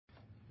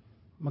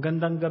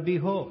Magandang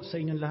gabi ho sa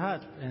inyong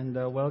lahat and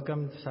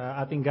welcome sa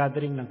ating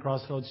gathering ng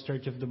Crossroads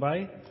Church of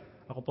Dubai.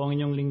 Ako po ang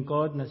inyong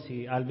lingkod na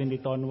si Alvin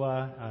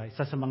Litonjua,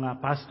 isa sa mga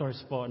pastors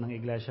po ng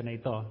iglesia na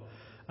ito.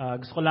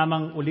 Gusto ko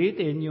lamang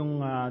ulitin yung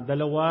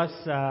dalawa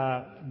sa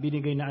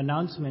binigay na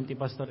announcement ni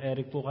Pastor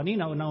Eric po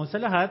kanina. Una sa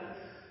lahat,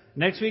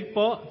 next week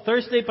po,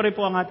 Thursday pa rin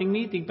po ang ating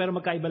meeting pero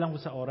magkaiba lang po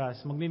sa oras.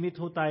 Magmi-meet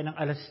ho tayo ng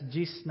alas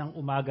 10 ng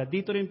umaga.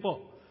 Dito rin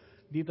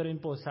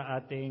po sa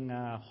ating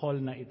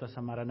hall na ito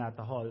sa Maranatha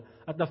Hall.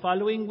 At the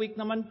following week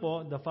naman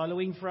po, the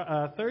following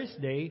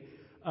Thursday,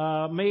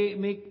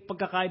 may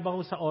pagkakaiba ho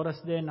sa oras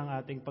din ng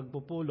ating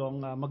pagpupulong.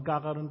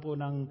 Magkakaroon po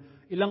ng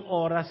ilang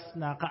oras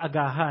na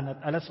kaagahan at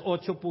alas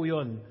 8 po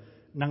yun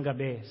ng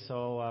gabi.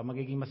 So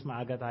magiging mas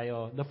maaga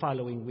tayo the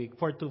following week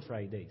for 2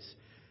 Fridays.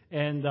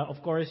 And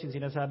of course, yung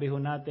sinasabi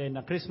ho natin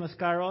na Christmas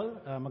Carol,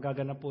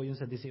 magaganap po yun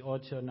sa 18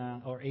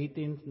 or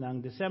 18th ng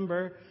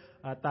December.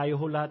 Tayo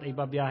ho lahat ay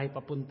babiyahe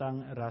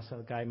papuntang Ras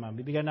Al Khaimah.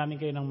 Bibigyan namin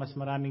kayo ng mas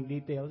maraming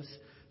details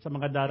sa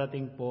mga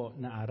darating po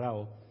na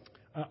araw.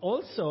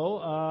 Also,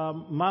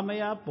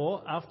 mamaya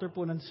po, after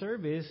po ng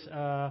service,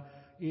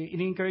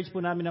 ini-encourage po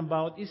namin ang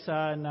bawat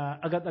isa na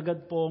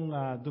agad-agad pong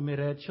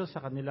dumiretso sa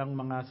kanilang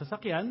mga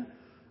sasakyan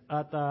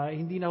at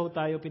hindi na ho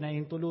tayo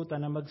pinahintulutan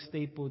na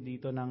magstay po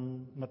dito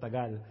ng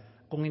matagal.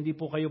 Kung hindi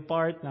po kayo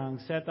part ng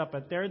setup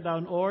at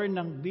teardown or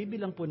ng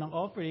bibilang po ng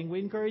offering,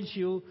 we encourage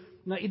you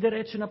na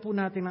idiretso na po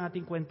natin ang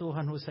ating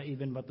kwentuhan ho sa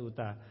Even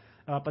Batuta.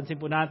 Pansin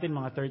po natin,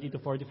 mga 30 to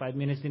 45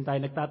 minutes din tayo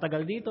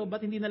nagtatagal dito,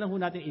 but hindi na lang ho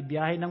natin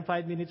ibiyahe ng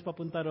 5 minutes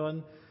papunta ron,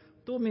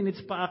 2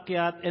 minutes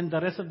paakyat, and the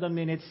rest of the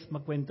minutes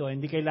magkwento.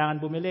 Hindi kailangan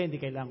bumili, hindi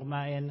kailangan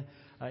kumain.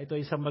 Ito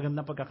ay isang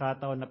magandang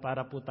pagkakataon na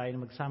para po tayo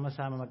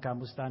magsama-sama,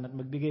 magkamustahan at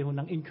magbigay ho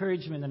ng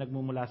encouragement na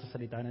nagmumula sa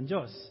salita ng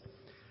Diyos.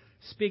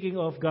 Speaking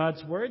of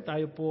God's Word,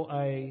 tayo po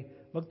ay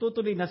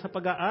magtutuloy na sa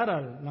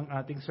pag-aaral ng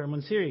ating sermon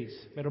series.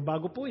 Pero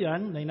bago po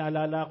yan,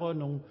 nainaalala ko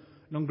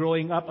nung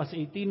growing up as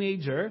a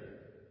teenager,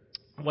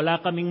 wala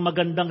kaming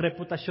magandang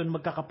reputasyon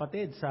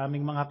magkakapatid sa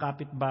aming mga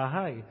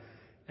kapitbahay.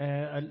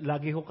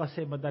 Lagi ho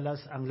kasi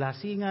madalas ang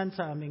lasingan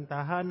sa aming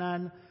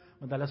tahanan,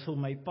 madalas ho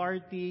may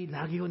party,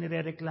 lagi ho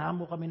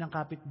nirereklamo kami ng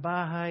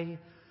kapitbahay.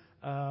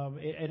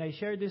 And I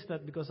share this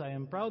not because I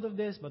am proud of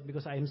this, but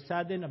because I am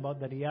saddened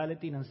about the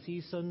reality ng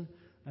season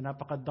na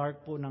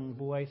napaka-dark po ng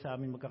buhay sa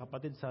aming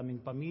magkakapatid, sa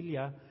aming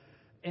pamilya.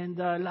 And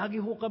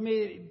lagi ho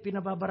kami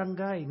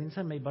pinababarangay.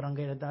 Minsan may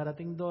barangay na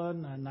darating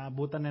doon,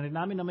 naabutan na rin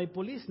namin na may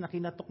pulis,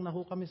 nakinatok na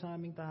ho kami sa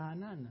aming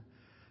tahanan.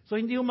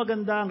 So hindi ho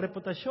maganda ang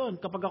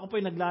reputasyon. Kapag ako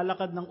po ay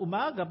naglalakad ng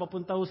umaga,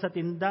 papunta ho sa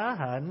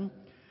tindahan,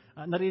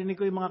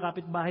 narinig ko yung mga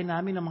kapitbahay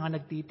namin na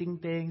mga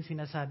nagtitingting,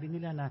 sinasabi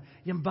nila na,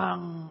 yan ba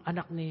ang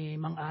anak ni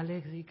Mang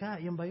Alex?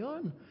 Ika, yan ba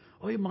yun?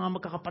 O yung mga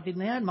magkakapatid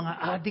na yan, mga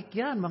adik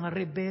yan, mga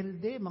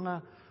rebelde, mga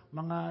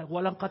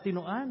walang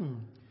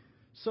katinuan.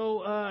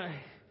 So,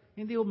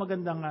 hindi ho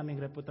maganda ang aming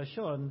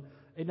reputasyon.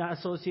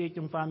 Na-associate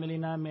yung family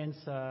namin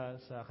sa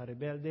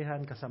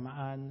karebeldehan,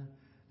 kasamaan,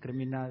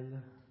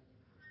 kriminal.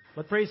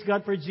 But praise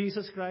God for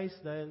Jesus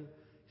Christ dahil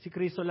si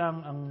Kristo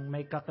lang ang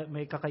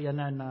may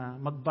kakayanan na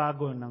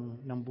magbago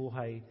ng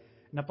buhay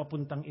na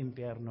papuntang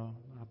impyerno,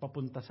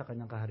 papunta sa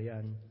kanyang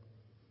kaharian.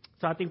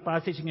 Sa ating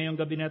passage ngayong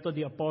gabi nito,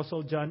 the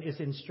Apostle John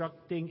is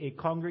instructing a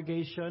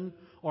congregation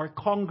or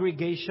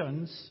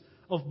congregations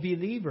of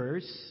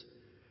believers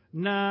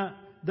na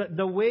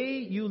the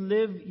way you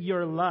live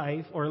your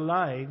life or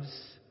lives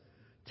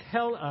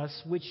tell us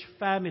which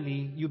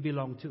family you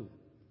belong to.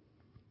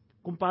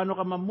 Kung paano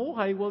ka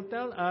mamuhay will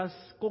tell us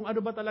kung ano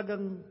ba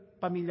talagang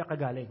pamilya ka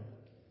galing.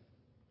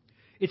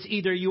 It's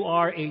either you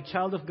are a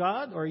child of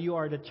God or you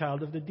are the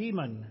child of the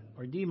demon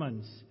or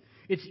demons.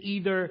 It's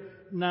either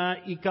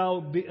na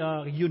ikaw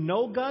you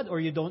know God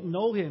or you don't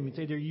know Him. It's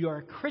either you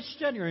are a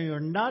Christian or you're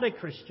not a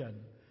Christian.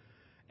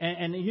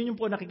 And yun yung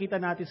po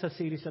nakikita natin sa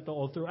series na to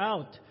all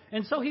throughout.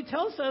 And so he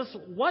tells us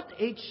what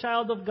a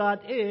child of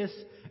God is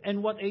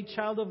and what a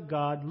child of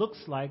God looks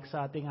like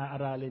sa ating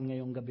aaralin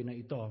ngayong gabi na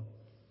ito.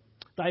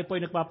 Tayo po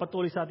ay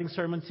nagpapatuloy sa ating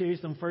sermon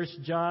series ng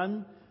 1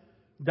 John,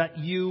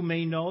 that you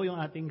may know, yung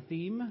ating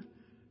theme.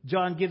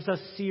 John gives us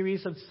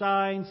series of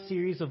signs,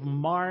 series of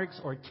marks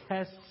or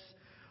tests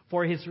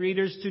for his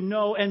readers to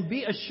know and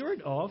be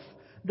assured of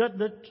that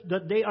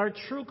they are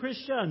true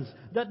Christians,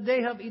 that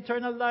they have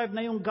eternal life,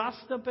 na yung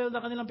gospel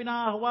na kanilang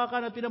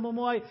pinahahawakan at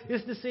pinamumuhay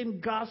is the same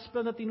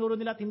gospel na tinuro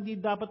nila at hindi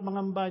dapat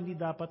mangamba, hindi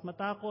dapat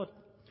matakot.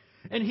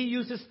 And he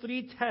uses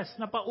 3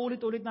 tests na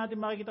paulit-ulit natin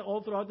makikita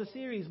all throughout the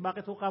series.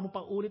 Bakit ho kamo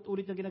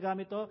paulit-ulit na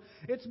ginagamit ito?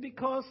 It's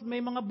because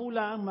may mga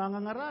bulaang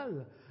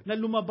mangangaral na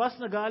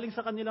lumabas na galing sa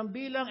kanilang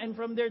bilang and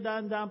from there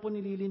daan-daan po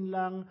nililin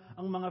lang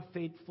ang mga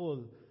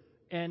faithful.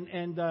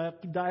 And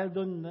dahil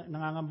doon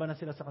nangangamba na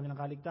sila sa kanilang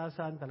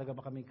kaligtasan, talaga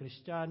ba kami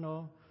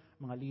Kristiyano?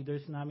 Mga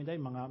leaders namin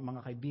dahil mga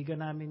kaibigan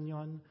namin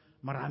yon,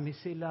 marami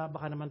sila,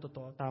 baka naman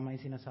totoo, tama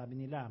yung sinasabi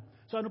nila.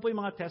 So ano po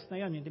yung mga test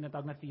na yan? Yung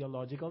tinatawag na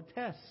theological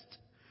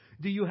test.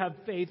 Do you have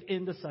faith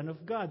in the Son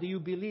of God? Do you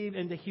believe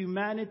in the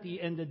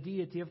humanity and the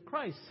deity of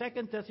Christ?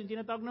 Second test, yung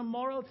tinatawag na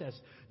moral test.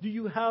 Do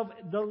you have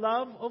the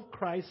love of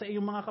Christ sa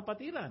iyong mga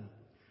kapatiran?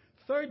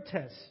 Third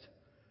test,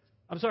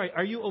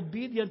 Are you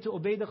obedient to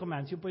obey the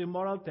commands? Yun po yung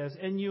moral test.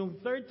 And yung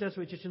third test,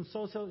 which is yung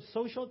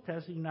social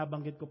test, yung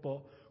nabanggit ko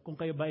po, kung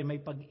kayo ba ay may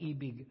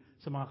pag-ibig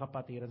sa mga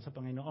kapatiran sa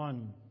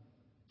Panginoon.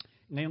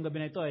 Ngayong gabi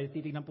na ito,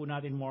 titignan po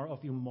natin more of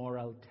yung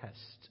moral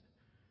test.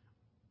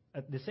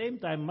 At the same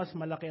time, mas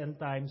malaki ang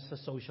time sa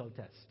social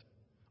test.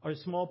 Or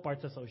small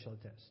part sa social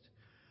test.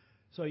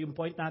 So yung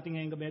point natin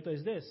ngayong gabi na ito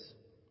is this.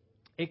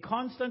 A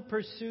constant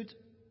pursuit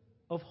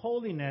of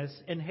holiness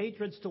and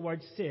hatreds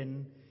towards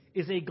sin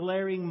is a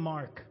glaring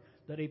mark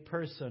that a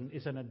person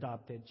is an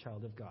adopted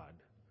child of God.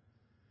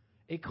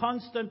 A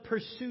constant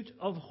pursuit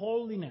of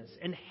holiness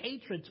and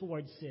hatred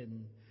towards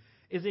sin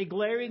is a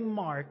glaring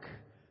mark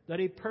that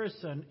a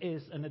person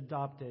is an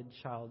adopted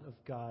child of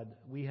God.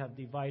 We have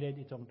divided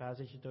itong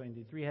passage ito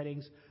into three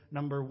headings.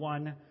 Number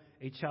 1,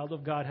 a child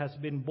of God has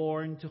been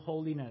born to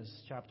holiness.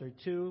 Chapter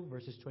 2,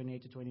 verses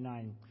 28 to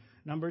 29.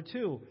 Number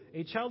 2,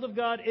 a child of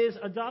God is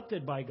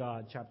adopted by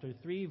God. Chapter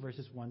 3,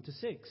 verses 1 to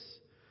 6.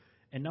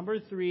 And number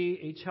 3,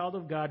 a child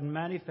of God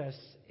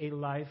manifests a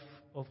life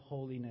of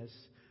holiness.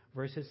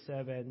 Verses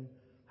 7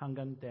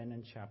 hanggang 10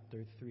 in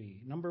chapter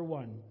 3. Number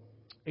 1,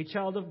 a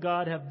child of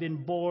God have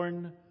been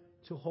born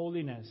to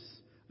holiness.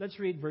 Let's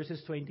read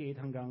verses 28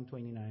 hanggang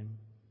 29.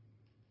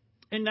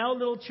 And now,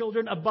 little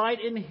children, abide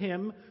in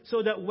Him,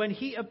 so that when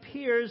He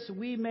appears,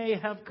 we may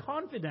have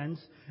confidence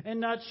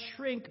and not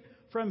shrink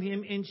from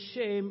Him in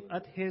shame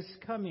at His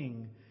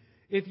coming.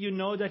 If you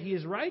know that He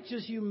is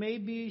righteous, you may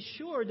be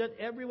sure that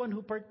everyone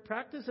who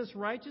practices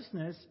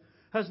righteousness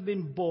has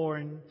been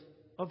born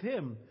of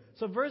Him.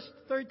 So verse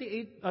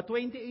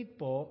 28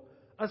 po,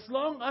 as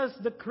long as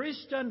the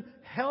Christian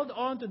held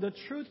on to the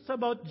truths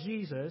about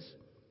Jesus,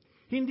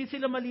 hindi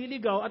sila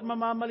maliligaw at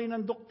mamamali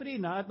ng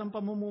doktrina at ng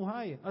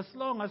pamumuhay. As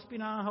long as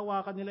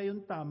pinahahawakan nila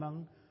yung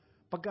tamang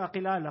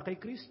pagkakilala kay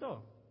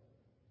Kristo.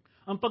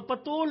 Ang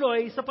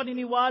pagpatuloy sa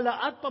paniniwala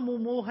at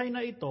pamumuhay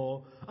na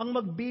ito ang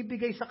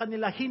magbibigay sa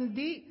kanila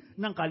hindi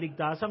ng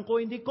kaligtasan,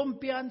 kundi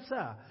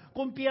kumpiyansa.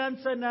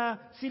 Kumpiyansa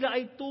na sila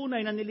ay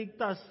tunay na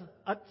niligtas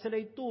at sila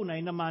ay tunay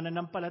na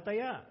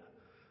mananampalataya.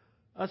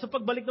 Sa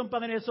pagbalik ng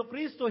Panginoon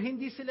Jesucristo,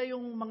 hindi sila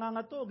yung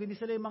mangangatog, hindi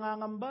sila yung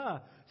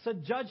mangangamba. Sa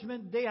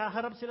judgment day,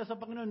 haharap sila sa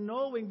Panginoon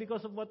knowing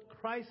because of what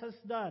Christ has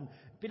done.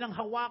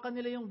 Pinanghawakan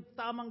nila yung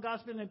tamang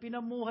gospel na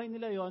pinamuhay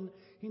nila yon,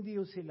 hindi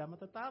yung sila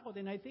matatakot.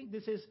 And I think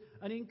this is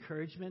an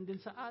encouragement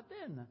din sa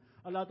atin.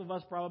 A lot of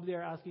us probably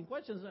are asking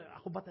questions,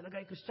 ako ba talaga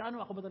ay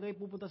Kristiyano? Ako ba talaga ay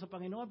pupunta sa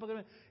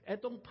Panginoon?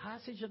 Etong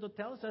passage na to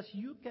tells us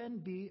you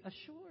can be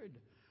assured.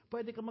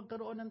 Pwede ka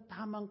magkaroon ng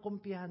tamang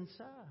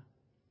kumpiyansa.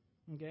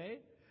 Okay?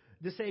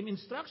 The same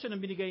instruction ang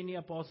binigay ni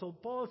Apostle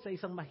Paul sa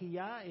isang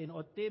mahiyain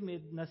o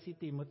timid na si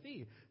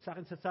Timothy. Sa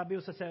akin sasabi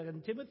ko sa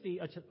 1 Timothy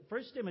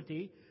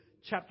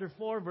chapter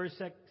 4 verse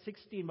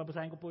 16,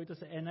 babasahin ko po ito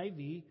sa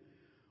NIV.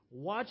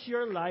 Watch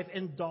your life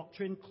and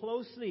doctrine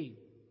closely.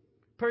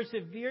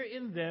 Persevere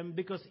in them,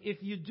 because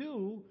if you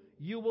do,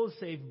 you will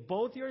save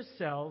both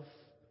yourself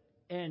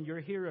and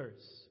your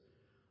hearers.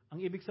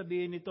 Ang ibig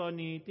sabihin nito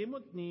ni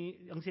Timothy,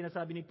 ang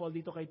sinasabi ni Paul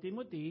dito kay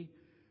Timothy,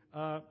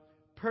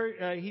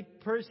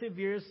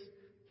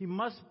 he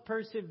must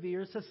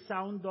persevere sa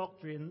sound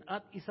doctrine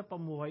at isa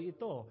pamuhay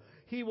ito.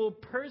 He will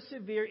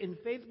persevere in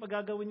faith,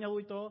 magagawin niya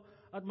ito,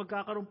 at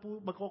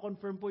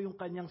magko-confirm po yung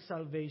kanyang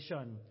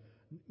salvation.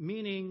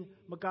 Meaning,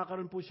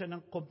 magkakaroon po siya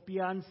ng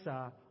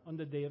kumpiyansa on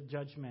the day of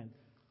judgment.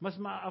 Mas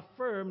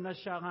ma-affirm na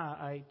siya nga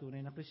ay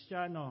tunay na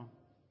Kristiyano.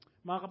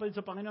 Mga kapatid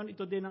sa Panginoon,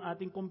 ito din ang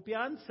ating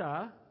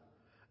kumpiyansa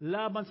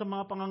laban sa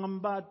mga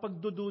pangangamba at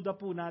pagdududa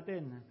po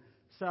natin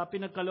sa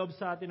pinagkaloob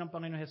sa atin ng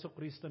Panginoon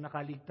Jesucristo na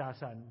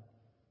kaligtasan.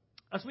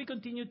 As we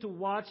continue to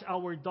watch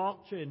our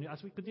doctrine,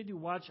 as we continue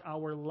to watch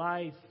our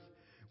life,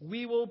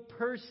 we will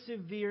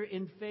persevere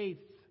in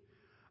faith.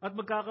 At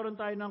magkakaroon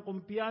tayo ng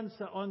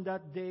kumpiyansa on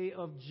that day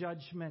of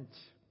judgment.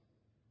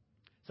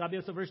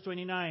 Sabi sa verse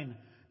 29,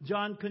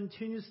 John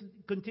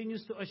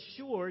continues to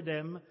assure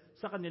them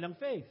sa kanilang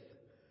faith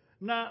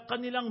na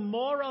kanilang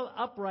moral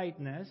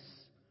uprightness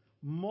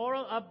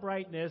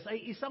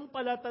ay isang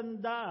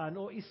palatandaan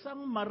o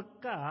isang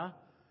marka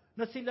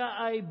na sila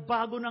ay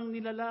bago ng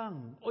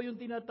nilalang o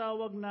yung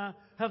tinatawag na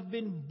have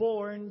been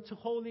born to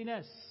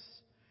holiness.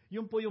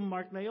 Yun po yung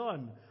mark na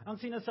yon. Ang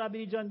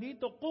sinasabi ni John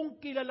dito, kung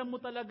kilala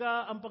mo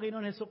talaga ang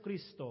Panginoon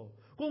Jesucristo,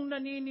 kung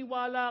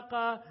naniniwala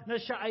ka na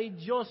siya ay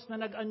Diyos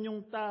na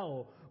nag-anyong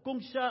tao, kung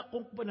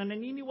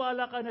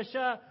naniniwala ka na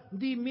siya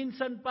di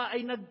minsan pa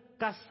ay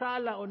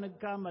nagkasala o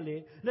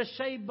nagkamali, na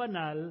siya'y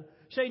banal,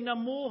 siya'y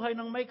namuhay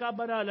ng may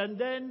kabanalan,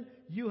 then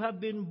you have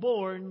been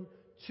born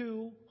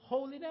to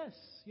holiness.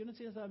 Yun ang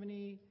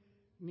sinasabi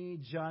ni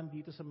John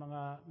dito sa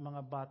mga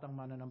batang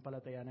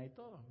mananampalataya na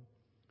ito.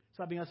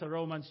 Sabi nga sa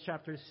Romans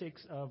chapter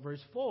 6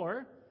 verse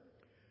 4,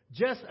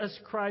 just as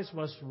Christ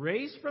was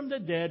raised from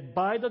the dead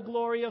by the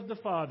glory of the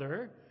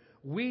Father,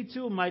 we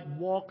too might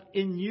walk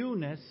in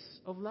newness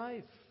of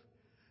life.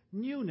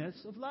 Newness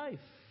of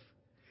life.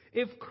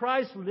 If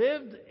Christ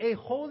lived a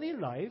holy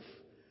life,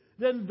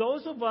 then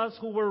those of us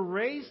who were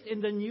raised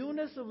in the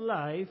newness of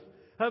life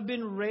have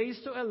been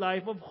raised to a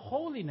life of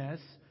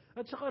holiness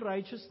at saka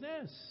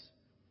righteousness.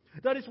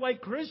 That is why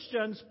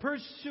Christians'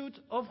 pursuit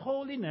of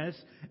holiness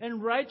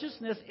and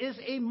righteousness is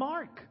a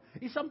mark.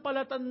 Isang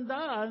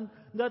palatandaan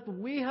that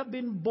we have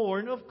been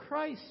born of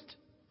Christ.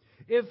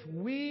 If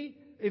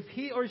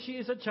he or she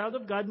is a child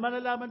of God,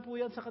 malalaman po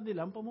yan sa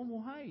kanilang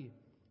pamumuhay.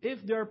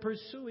 If they are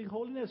pursuing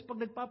holiness, pag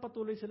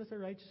nagpapatuloy sila sa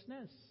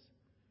righteousness.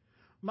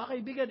 Mga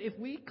kaibigan, if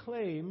we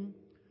claim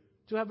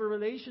to have a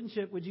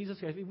relationship with Jesus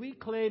Christ, if we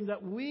claim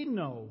that we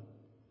know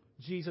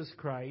Jesus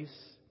Christ,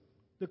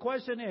 the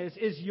question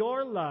is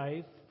your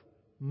life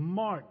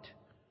marked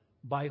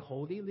by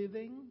holy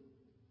living?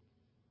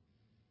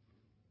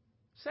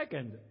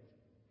 Second,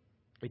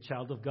 a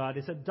child of God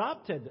is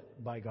adopted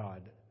by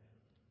God.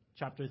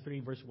 Chapter 3,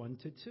 verse 1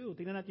 to 2.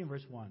 Tingnan natin yung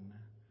verse 1.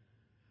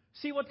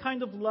 See what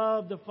kind of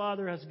love the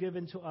Father has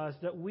given to us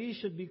that we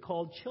should be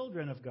called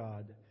children of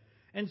God.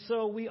 And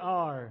so we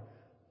are.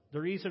 The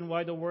reason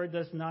why the world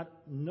does not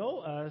know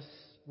us,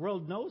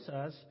 world knows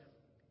us,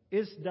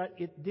 is that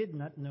it did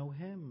not know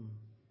Him.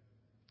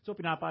 So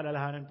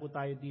pinapaalalahanan po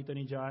tayo dito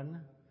ni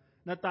John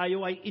na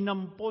tayo ay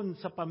inampon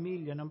sa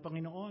pamilya ng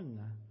Panginoon.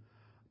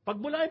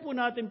 Pagbulayan po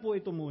natin po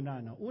ito muna.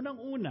 No?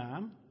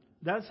 Unang-una,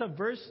 dahil sa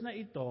verse na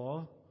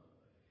ito,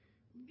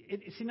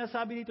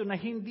 sinasabi dito na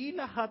hindi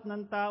lahat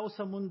ng tao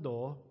sa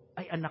mundo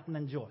ay anak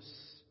ng Diyos.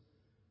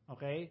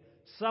 Okay?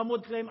 Some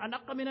would claim,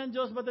 anak kami ng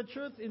Diyos, but the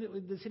truth,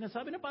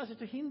 sinasabi ng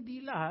passage,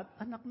 hindi lahat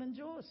anak ng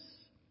Diyos.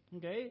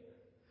 Okay?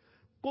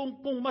 Kung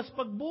mas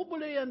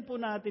pagbubulayan po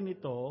natin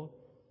ito,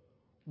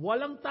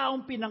 walang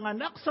taong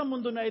pinanganak sa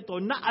mundo na ito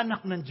na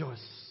anak ng Diyos.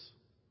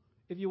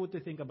 If you were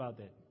to think about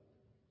it.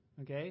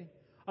 Okay?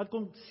 At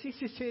kung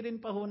sisisirin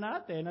pa ho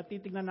natin at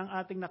titignan ng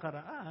ating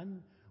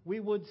nakaraan, we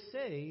would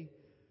say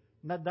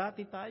na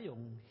dati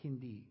tayong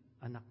hindi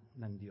anak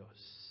ng Diyos.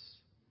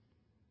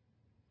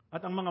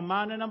 At ang mga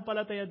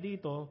mananampalataya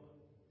dito,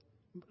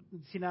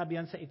 sinabi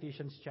yan sa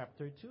Ephesians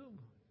chapter 2.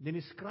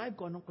 Dinescribe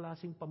ko anong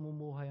klaseng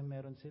pamumuhay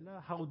meron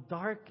sila. How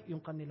dark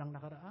yung kanilang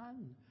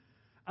nakaraan.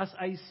 As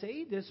I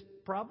say this,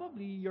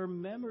 probably your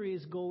memory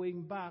is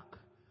going back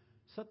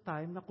sa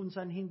time na kung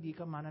saan hindi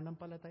ka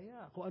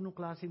mananampalataya. Kung anong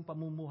klaseng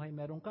pamumuhay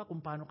meron ka,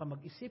 kung paano ka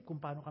mag-isip, kung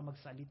paano ka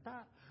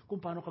magsalita, kung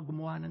paano ka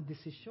gumawa ng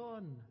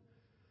desisyon.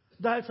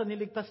 Dahil sa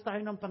niligtas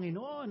tayo ng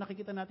Panginoon,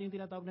 nakikita natin yung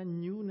tinatawag na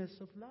newness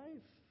of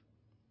life.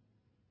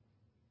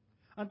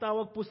 Ang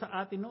tawag po sa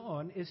atin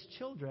noon is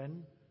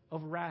children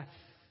of wrath.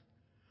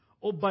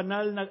 O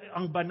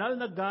ang banal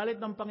na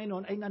galit ng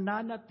Panginoon ay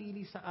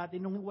nananatili sa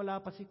atin nung wala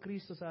pa si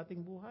Kristo sa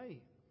ating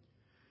buhay.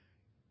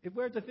 If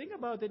we're to think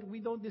about it, we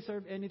don't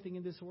deserve anything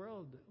in this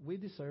world. We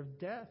deserve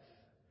death.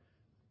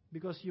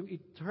 Because yung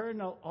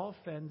eternal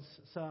offense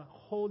sa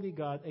Holy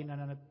God ay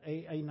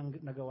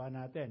nagawa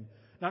natin.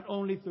 Not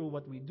only through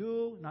what we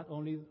do, not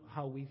only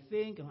how we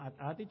think, ang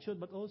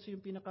attitude, but also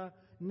yung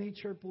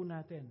pinaka-nature po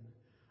natin.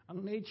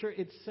 Ang nature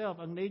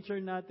itself, ang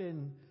nature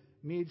natin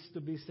needs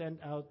to be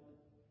sent out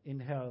in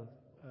hell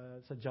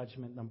sa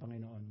judgment ng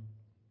Panginoon.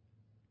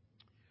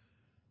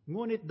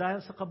 Ngunit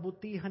dahil sa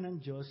kabutihan ng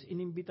Diyos,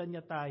 inimbitan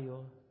niya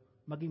tayo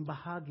maging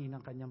bahagi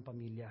ng kanyang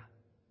pamilya.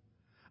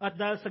 At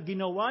dahil sa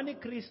ginawa ni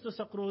Kristo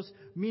sa krus,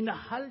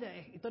 minahal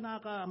niya,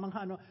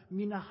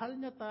 minahal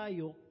niya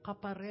tayo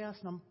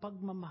kaparehas ng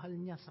pagmamahal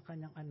niya sa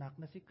kanyang anak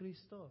na si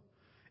Kristo.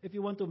 If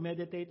you want to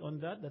meditate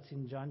on that, that's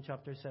in John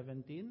chapter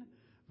 17,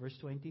 verse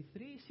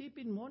 23.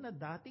 Isipin mo na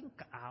dating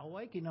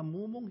kaaway,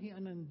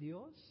 kinamumunghian ng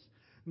Diyos.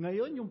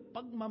 Ngayon, yung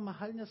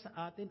pagmamahal niya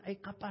sa atin ay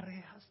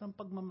kaparehas ng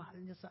pagmamahal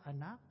niya sa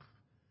anak.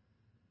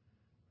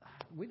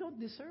 We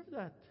don't deserve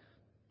that.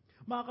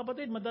 Mga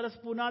kapatid, madalas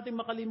po natin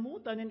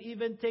makalimutan and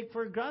even take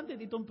for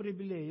granted itong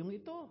pribilehiyong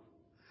ito.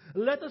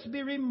 Let us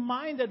be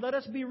reminded, let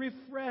us be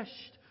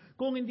refreshed.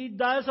 Kung hindi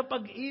dahil sa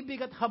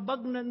pag-ibig at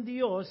habag ng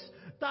Diyos,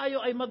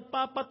 tayo ay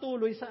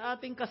magpapatuloy sa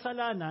ating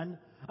kasalanan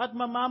at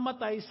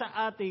mamamatay sa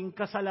ating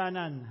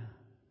kasalanan.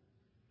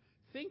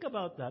 Think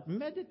about that.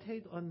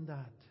 Meditate on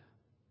that.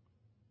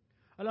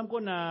 Alam ko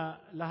na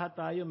lahat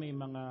tayo may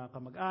mga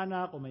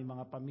kamag-anak o may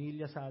mga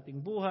pamilya sa ating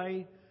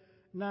buhay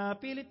na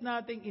pilit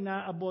nating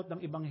inaabot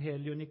ng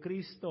Ebanghelyo ni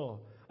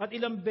Kristo. At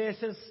ilang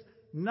beses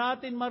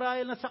natin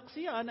marahil na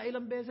saksiyan na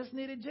ilang beses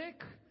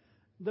ni-reject.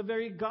 The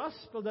very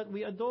gospel that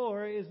we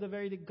adore is the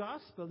very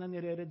gospel na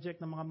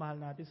nire-reject ng mga mahal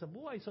natin sa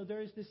buhay. So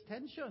there is this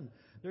tension.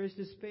 There is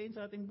this pain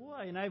sa ating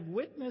buhay. And I've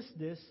witnessed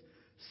this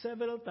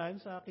several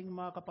times sa aking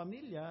mga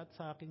kapamilya at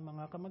sa aking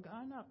mga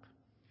kamag-anak.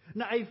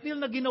 Na I feel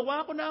na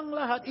ginawa ko na ang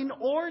lahat in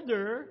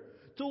order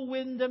to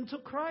win them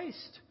to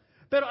Christ.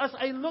 Pero as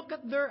I look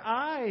at their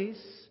eyes,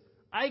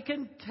 I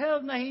can tell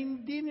na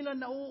hindi nila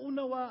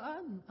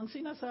nauunawaan ang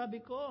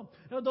sinasabi ko.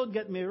 Now, don't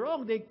get me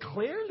wrong. They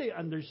clearly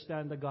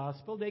understand the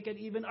gospel. They can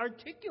even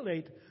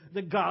articulate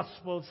the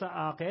gospel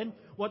sa akin.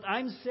 What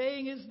I'm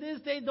saying is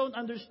this. They don't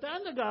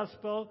understand the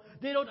gospel.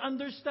 They don't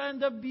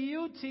understand the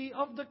beauty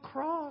of the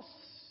cross.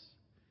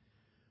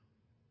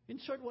 In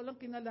short, walang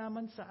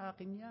kinalaman sa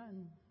akin yan.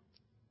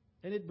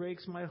 And it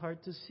breaks my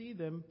heart to see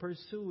them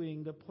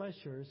pursuing the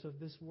pleasures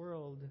of this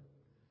world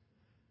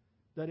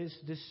that is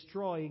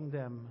destroying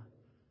them.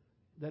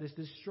 That is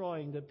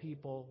destroying the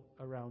people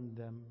around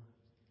them.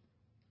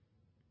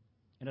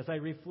 And as I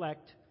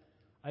reflect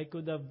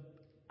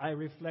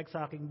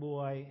sa aking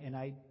buhay, and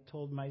I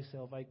told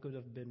myself it could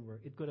have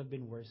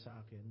been worse sa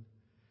akin.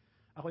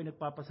 Ako'y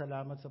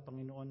nagpapasalamat sa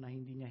Panginoon na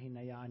hindi niya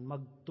hinayaan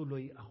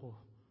magtuloy ako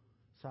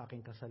sa aking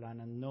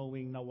kasalanan,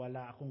 knowing na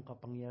wala akong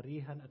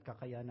kapangyarihan at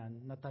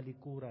kakayanan na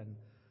talikuran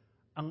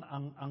ang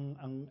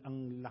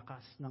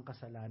lakas ng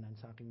kasalanan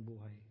sa aking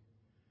buhay.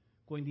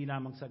 Kung hindi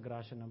lamang sa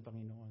grasya ng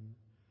Panginoon.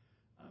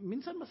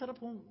 Minsan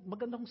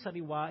maganda kong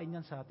sariwain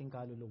yan sa ating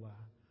kaluluwa,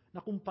 na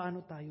kung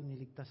paano tayo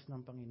niligtas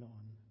ng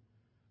Panginoon.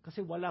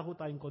 Kasi wala ho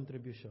tayong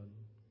contribution.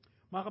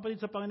 Mga kapatid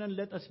sa Panginoon,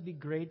 let us be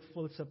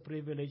grateful sa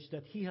privilege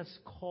that He has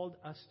called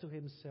us to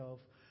Himself,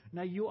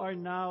 na you are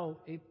now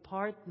a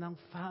part ng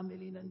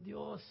family ng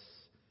Diyos.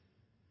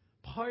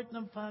 Part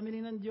ng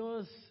family ng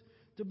Diyos.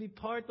 To be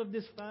part of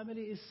this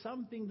family is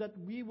something that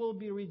we will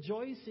be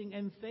rejoicing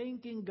and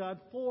thanking God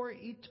for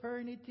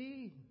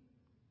eternity.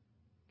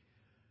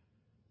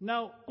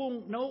 Now,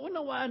 kung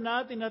nauunawaan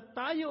natin na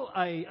tayo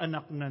ay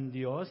anak ng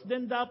Diyos,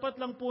 then dapat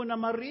lang po na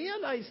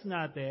ma-realize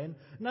natin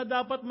na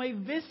dapat may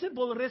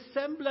visible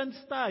resemblance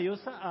tayo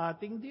sa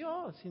ating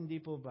Diyos.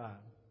 Hindi po ba?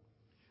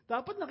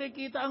 Dapat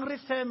nakikita ang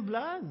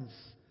resemblance.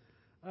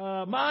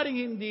 Maaring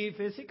hindi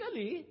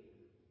physically,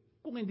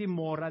 kung hindi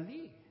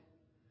morally.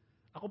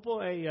 Ako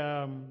po ay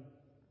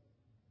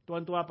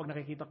tuwan-tuwa pag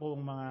nakikita ko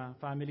ang mga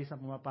families na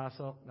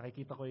pumapasok,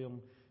 nakikita ko yung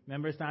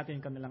members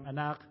natin, yung kanilang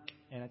anak,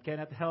 and I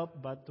cannot help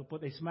but to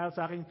put a smile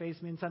sa aking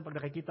face minsan pag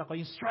nakikita ko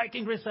yung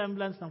striking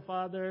resemblance ng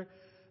father,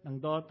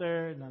 ng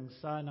daughter, ng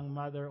son, ng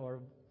mother,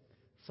 or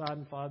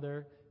son,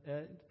 father.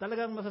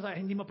 Talagang masasabi,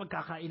 hindi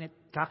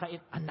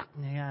kakait anak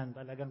niya yan.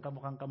 Talagang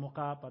kamukhang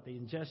kamukha, pati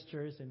yung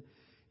gestures, and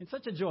it's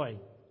such a joy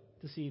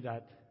to see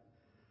that.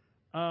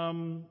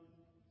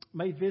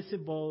 May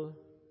visible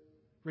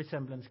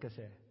resemblance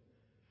kasi.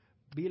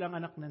 Bilang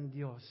anak ng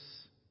Diyos,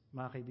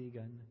 mga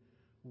kaibigan,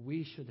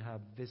 we should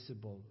have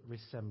visible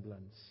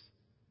resemblance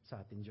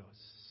sa ating Diyos.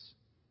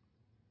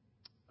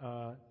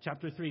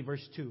 Chapter 3,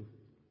 verse 2.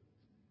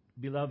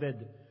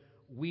 Beloved,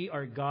 we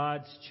are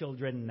God's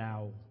children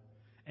now,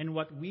 and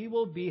what we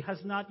will be has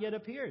not yet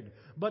appeared.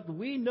 But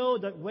we know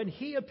that when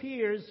He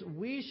appears,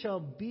 we shall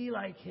be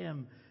like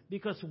Him,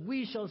 because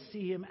we shall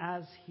see Him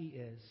as He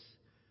is.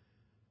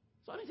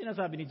 So ano yung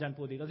sinasabi ni John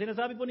po dito?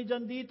 Sinasabi po ni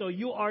John dito,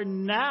 you are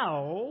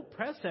now,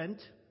 present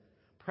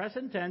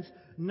tense,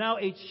 now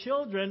a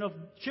children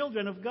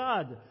of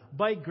God,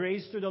 by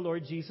grace through the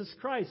Lord Jesus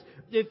Christ.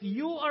 If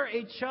you are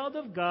a child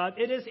of God,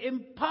 it is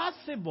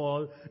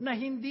impossible na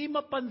hindi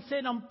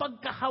mapansin ang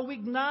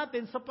pagkahawig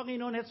natin sa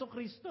Panginoon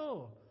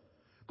Hesukristo.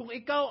 Kung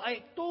ikaw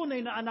ay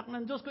tunay na anak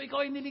ng Diyos, kung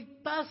ikaw ay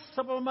niligtas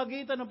sa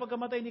pamamagitan ng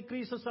pagkamatay ni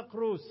Kristo sa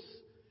krus,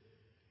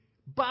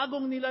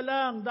 bagong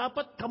nilalang,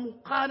 dapat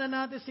kamukha na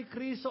natin si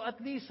Kristo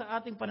at least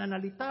sa ating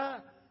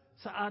pananalita,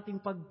 sa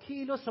ating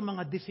pagkilos, sa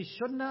mga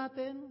desisyon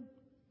natin.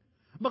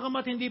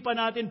 Bagamat hindi pa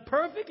natin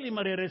perfectly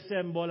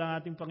mariresemble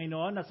ang ating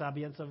Panginoon,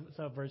 nasabi yan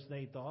sa verse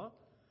na ito.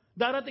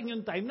 Darating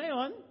yung time na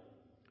yon,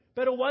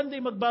 pero one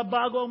day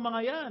magbabago ang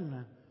mga yan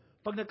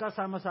pag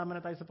nagkasama-sama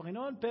na tayo sa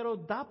Panginoon. Pero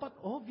dapat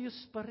obvious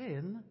pa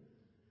rin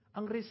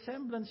ang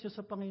resemblance nyo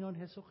sa Panginoon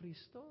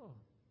Hesukristo.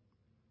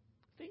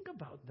 Think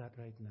about that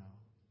right now.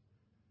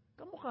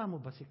 Kamukha mo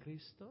ba si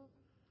Kristo?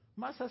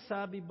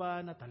 Masasabi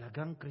ba na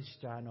talagang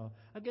Kristiyano?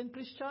 Again,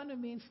 Kristiyano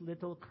means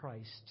little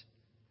Christ.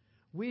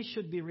 We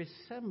should be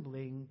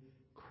resembling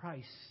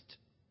Christ.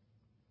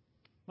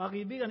 Mga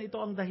kaibigan, ito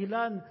ang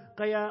dahilan.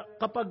 Kaya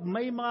kapag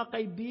may mga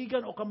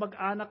kaibigan o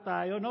kamag-anak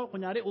tayo, no,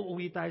 kunyari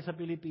uuwi tayo sa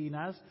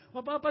Pilipinas,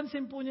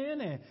 mapapansin po niya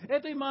yan eh.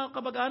 Ito yung mga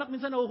kamag-anak,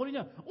 minsan nauhuli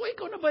niya,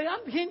 ikaw na ba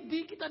yan?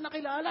 Hindi kita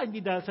nakilala. Hindi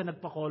dahil sa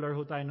nagpa-color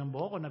ho tayo ng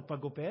buhok o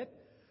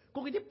nagpagupit.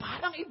 Kung hindi,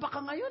 parang iba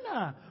ka ngayon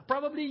ah.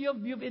 Probably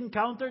you've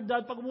encountered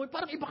that pag umuwi.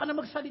 Parang iba ka na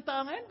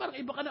magsalita ngayon. Parang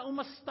iba ka na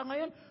umasta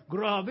ngayon.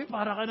 Grabe,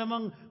 para ka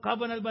namang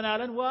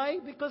kabanal-banalan.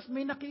 Why? Because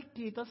may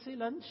nakikita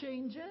silang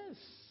changes.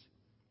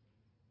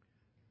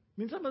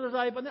 Minsan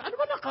masasabi pa nila, ano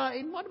ba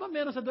nakain mo? Ano ba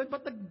meron sa doon?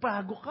 Ba't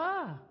nagbago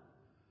ka?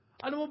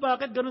 Alam mo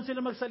bakit ganun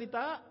sila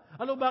magsalita?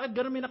 Alam mo bakit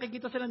ganun may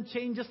nakikita silang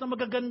changes na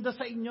magaganda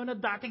sa inyo na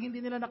dating hindi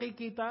nila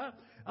nakikita?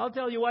 I'll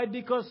tell you why.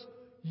 Because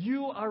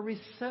you are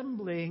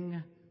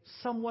resembling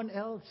someone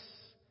else.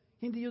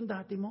 Hindi yung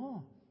dati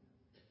mo.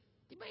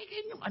 Di ba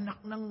ikin yung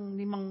anak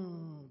ni Mang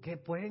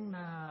Kepweng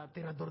na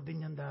tirador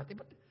din yan dati?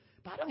 But,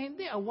 parang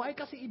hindi. Why?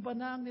 Kasi iba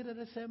na ang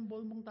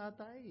nire-resemble mong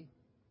tatay.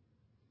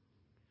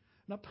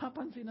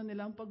 Napapansin na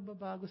nila ang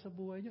pagbabago sa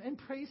buhay nyo. And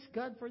praise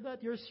God for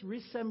that. You're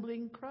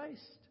resembling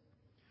Christ.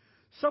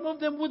 Some of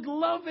them would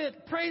love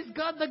it. Praise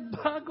God,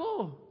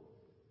 nagbago.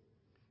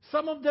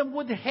 Some of them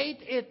would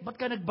hate it. Ba't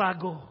ka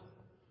nagbago?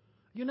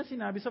 Yun na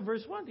sinabi sa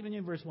verse 1. Tingnan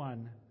niyo yung verse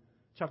 1.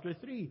 Chapter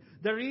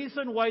 3. The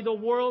reason why the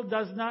world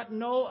does not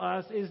know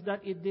us is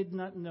that it did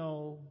not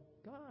know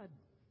God.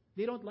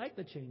 They don't like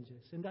the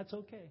changes, and that's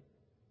okay.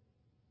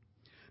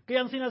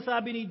 Kaya ang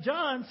sinasabi ni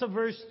John sa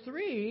verse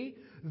 3,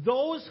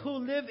 those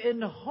who live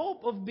in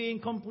hope of being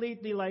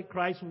completely like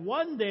Christ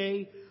one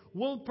day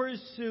will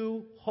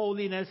pursue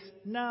holiness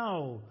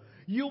now.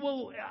 You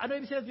will, ano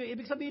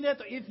ibig sabihin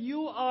nito? If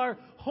you are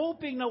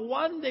hoping na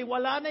one day,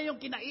 wala na yung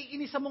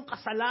kinaiinisan mong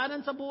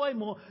kasalanan sa buhay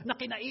mo, na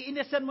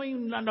kinaiinisan mo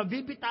yung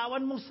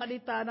nabibitawan mong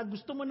salita, na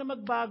gusto mo na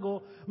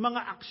magbago,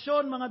 mga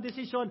aksyon, mga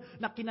desisyon,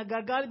 na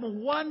kinagagalit mo,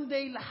 one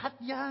day lahat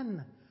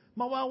yan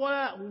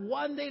mawawala.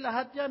 One day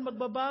lahat yan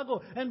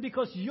magbabago. And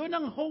because yun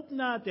ang hope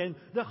natin,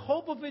 the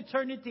hope of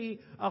eternity,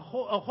 a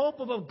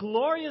hope of a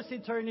glorious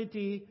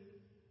eternity,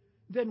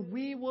 then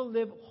we will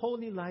live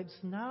holy lives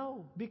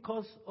now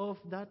because of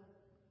that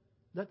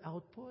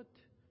output.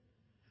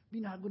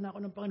 Binago na ako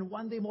ng Panginoon.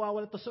 One day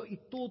mawawala to, so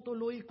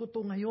itutuloy ko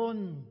to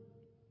ngayon.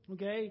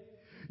 Okay?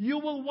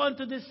 You will want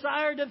to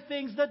desire the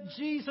things that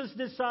Jesus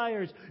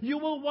desires. You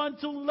will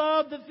want to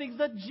love the things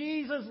that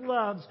Jesus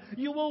loves.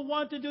 You will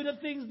want to do the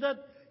things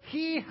that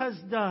He has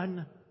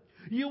done.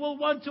 You will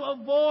want to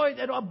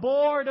avoid and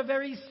abhor the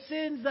very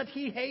sins that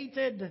He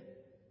hated.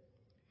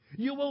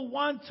 You will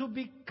want to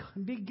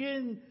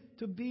begin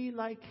to be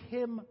like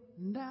Him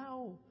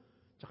now.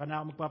 Tsaka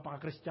na ako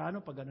magpapaka-Kristiyano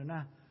pag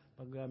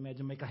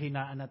medyo may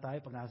kahinaan na tayo,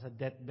 pag nasa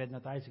deathbed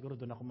na tayo, siguro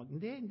doon ako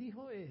Hindi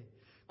ho eh.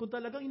 Kung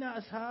talagang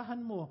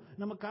inaasahan mo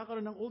na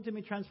magkakaroon ng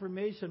ultimate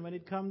transformation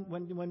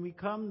when we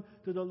come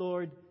to the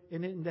Lord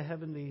in the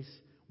heavenlies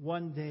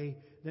one day,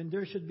 then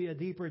there should be a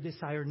deeper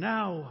desire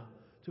now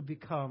to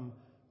become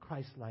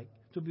Christ-like,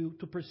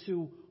 to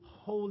pursue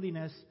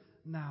holiness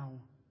now.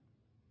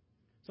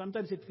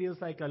 Sometimes it feels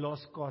like a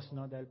lost cause,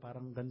 no? Dahil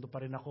parang ganito pa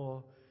rin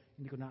ako,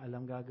 hindi ko na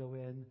alam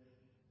gagawin.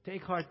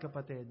 Take heart,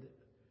 kapatid.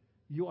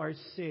 You are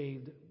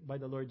saved by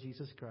the Lord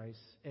Jesus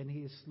Christ, and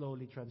He is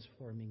slowly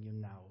transforming you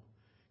now.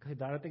 Kasi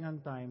darating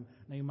ang time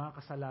na yung mga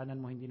kasalanan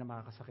mo hindi na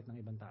makakasakit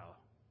ng ibang tao.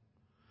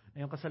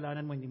 Na yung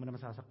kasalanan mo hindi mo na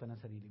masasaktan ng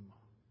sarili mo.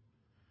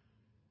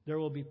 There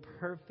will be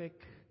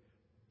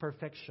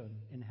perfection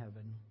in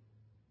heaven.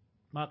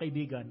 Mga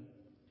kaibigan,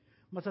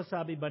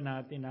 masasabi ba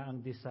natin na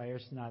ang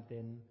desires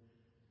natin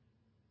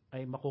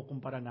ay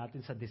makukumpara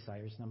natin sa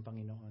desires ng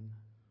Panginoon?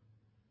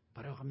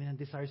 Pareho kami ng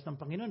desires ng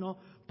Panginoon, no?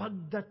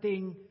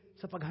 Pagdating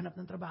sa paghanap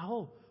ng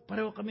trabaho.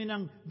 Pareho kami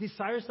ng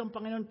desires ng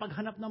Panginoon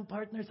paghanap ng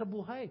partner sa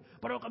buhay.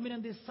 Pareho kami ng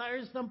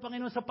desires ng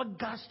Panginoon sa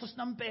paggastos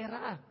ng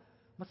pera.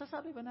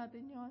 Masasabi ba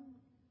natin yon?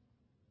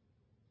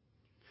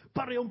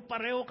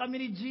 Parehong-pareho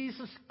kami ni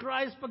Jesus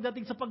Christ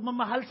pagdating sa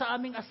pagmamahal sa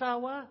aming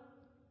asawa.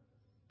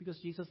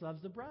 Because Jesus loves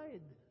the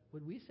bride.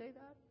 Would we say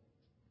that?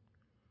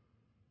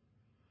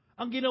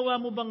 Ang ginagawa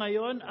mo ba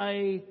ngayon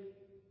ay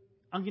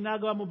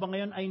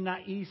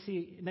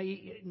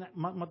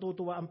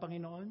matutuwa ang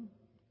Panginoon?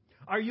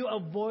 Are you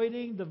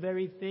avoiding the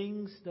very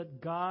things that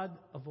God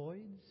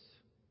avoids?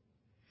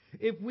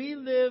 If we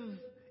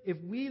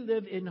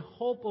live in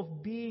hope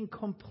of being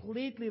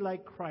completely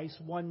like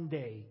Christ one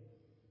day,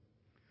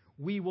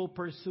 we will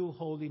pursue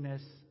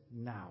holiness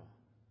now.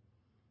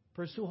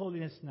 Pursue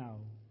holiness now,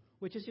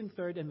 which is yung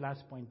third and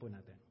last point po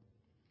natin.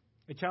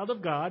 A child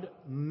of God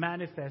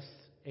manifests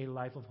a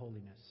life of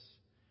holiness.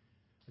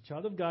 A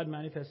child of God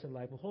manifests a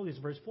life of holiness.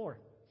 Verse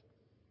 4.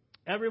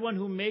 Everyone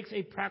who makes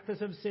a practice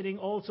of sinning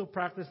also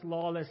practices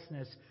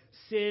lawlessness.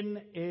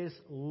 Sin is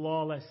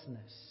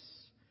lawlessness.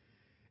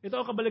 Ito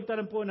ang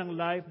kabaligtaran po ng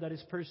life that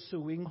is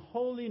pursuing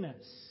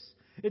holiness.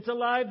 It's a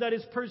life that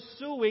is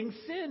pursuing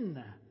sin.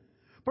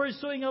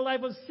 Pursuing a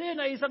life of sin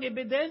ay isang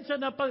ebidensya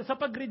na sa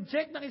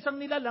pag-reject ng isang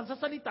nilalang sa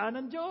salita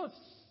ng Diyos.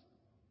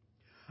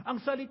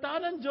 Ang salita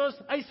ng Diyos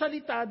ay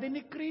salita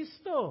din ni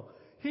Kristo.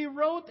 He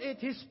wrote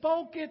it, He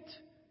spoke it,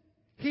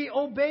 He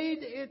obeyed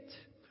it.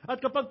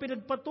 At kapag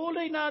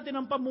pinagpatuloy natin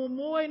ang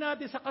pamumuhay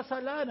natin sa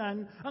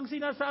kasalanan, ang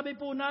sinasabi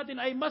po natin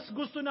ay mas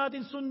gusto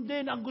natin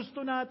sundin ang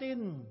gusto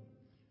natin.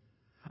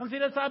 Ang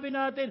sinasabi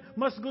natin,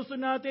 mas gusto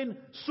natin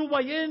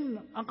suwayin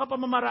ang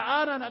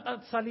kapamamaraanan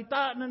at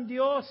salita ng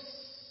Diyos.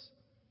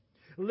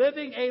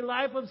 Living a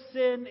life of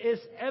sin is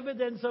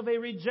evidence of a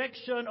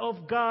rejection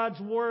of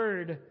God's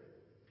Word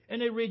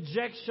and a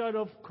rejection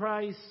of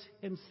Christ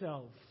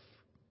Himself.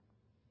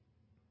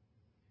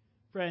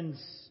 Friends,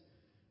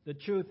 the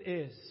truth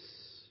is,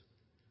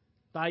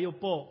 tayo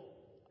po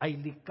ay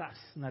likas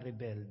na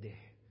rebelde.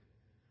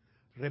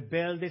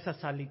 Rebelde sa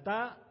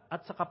salita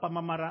at sa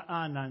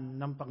kapamamaraanan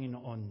ng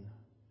Panginoon.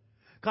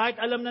 Kahit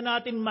alam na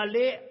natin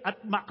mali at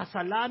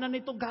makasalanan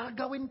ito,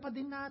 gagawin pa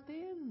din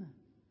natin.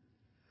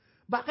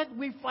 Bakit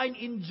we find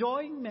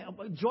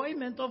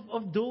enjoyment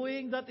of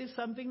doing that is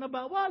something na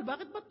bawal?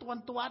 Bakit ba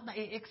tuwan-tuwa at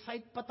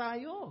na-excite pa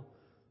tayo?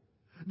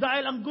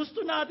 Dahil ang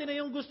gusto natin ay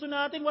yung gusto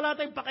natin, wala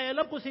tayong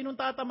pakialam kung sinong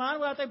tatamaan,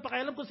 wala tayong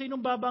pakialam kung sinong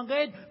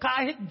babanggit.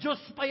 Kahit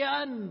Diyos pa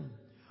yan.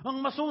 Ang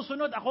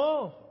masusunod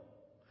ako.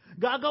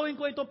 Gagawin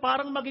ko ito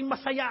parang maging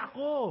masaya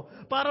ako,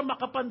 para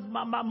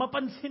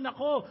mapansin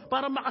ako,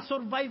 para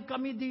makasurvive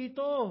kami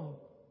dito.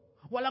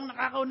 Walang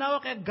nakakaunawa,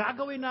 kaya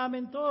gagawin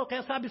namin to.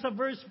 Kaya sabi sa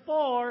verse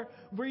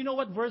 4, you know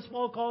what verse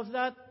 4 calls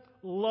that?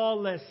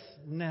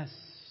 Lawlessness.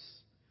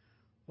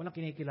 Walang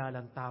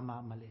kinikilalang tama,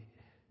 mali.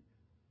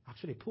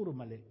 Actually, puro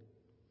mali.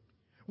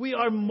 We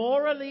are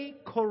morally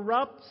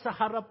corrupt sa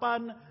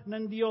harapan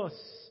ng Diyos.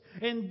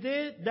 And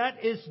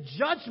that is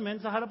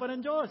judgment sa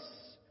harapan ng Diyos.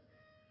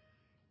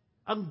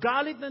 Ang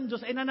galit ng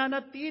Diyos ay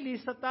nananatili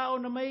sa tao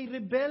na may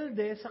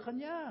rebelde sa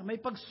Kanya,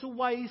 may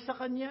pagsuway sa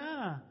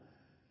Kanya.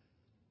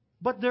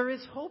 But there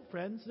is hope,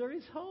 friends. There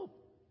is hope.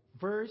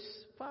 Verse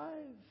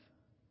 5.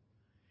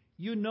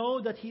 You know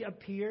that He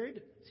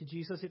appeared, si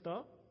Jesus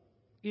ito,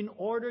 in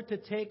order to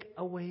take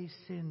away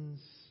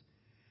sins.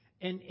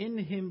 And in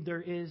Him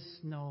there is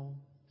no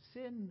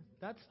sin.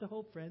 That's the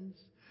hope, friends.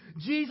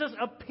 Jesus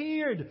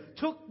appeared,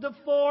 took the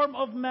form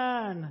of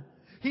man.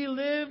 He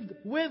lived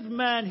with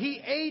man. He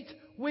ate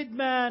with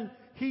man.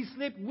 He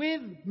slept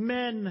with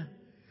men.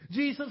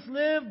 Jesus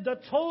lived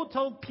the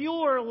total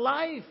pure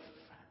life.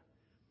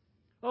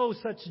 Oh,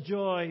 such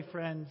joy,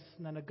 friends,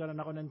 na nagkaroon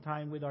ako ng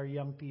time with our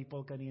young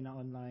people kanina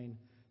online.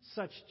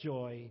 Such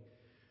joy.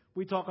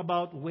 We talk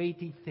about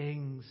weighty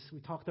things.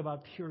 We talked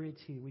about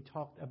purity. We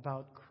talked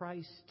about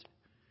Christ.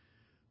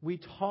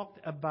 We talked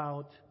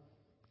about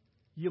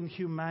yung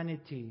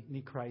humanity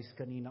ni Christ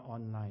kanina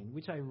online,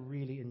 which I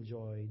really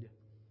enjoyed.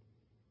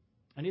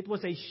 And it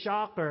was a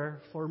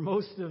shocker for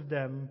most of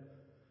them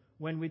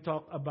when we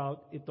talk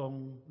about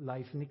itong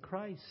life ni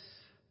Christ.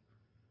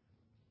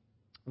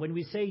 When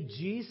we say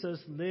Jesus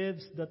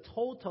lives the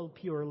total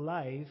pure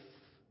life,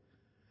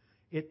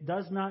 it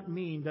does not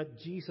mean that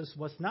Jesus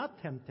was not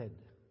tempted.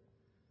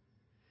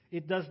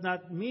 It does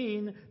not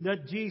mean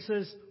that it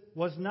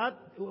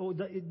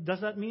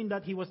does not mean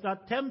that He was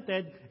not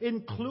tempted,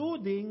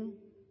 including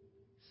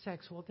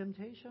sexual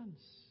temptations.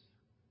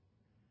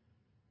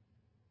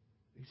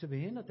 Ibig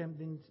sabihin na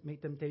may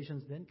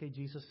temptations din kay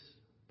Jesus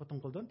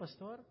patungkol doon,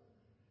 Pastor.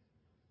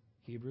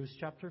 Hebrews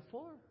chapter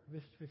 4,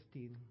 verse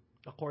 15.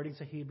 According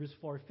to Hebrews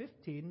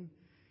 4:15,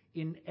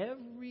 in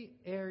every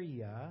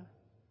area,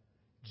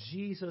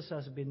 Jesus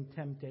has been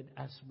tempted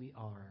as we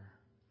are.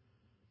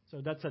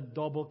 So that's a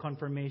double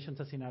confirmation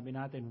sa sinabi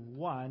natin.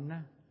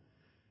 One,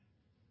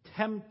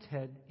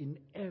 tempted in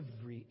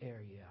every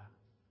area.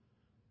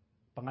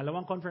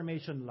 Pangalawang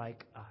confirmation,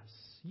 like us.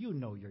 You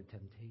know your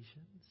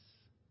temptations.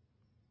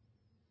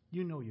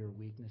 You know your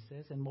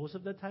weaknesses. And most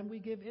of the time we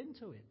give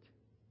into it.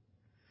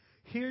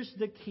 Here's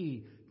the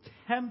key.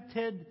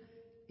 Tempted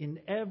in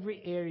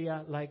every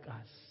area like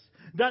us.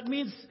 That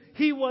means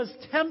He was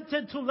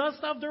tempted to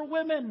lust after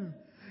women.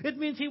 It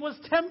means He was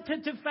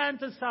tempted to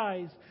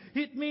fantasize.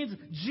 It means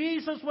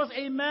Jesus was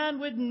a man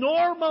with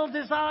normal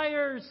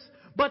desires.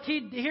 But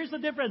here's the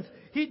difference.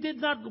 He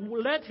did not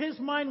let His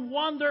mind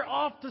wander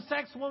off to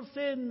sexual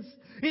sins.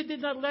 He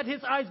did not let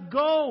His eyes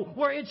go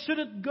where it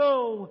shouldn't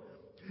go.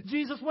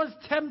 Jesus was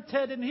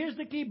tempted, and here's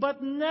the key,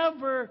 but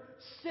never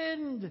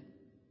sinned.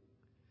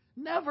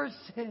 Never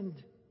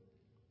sinned.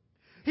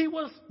 He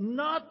was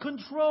not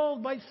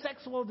controlled by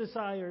sexual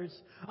desires.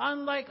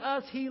 Unlike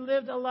us, He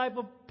lived a life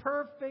of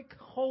perfect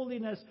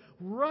holiness,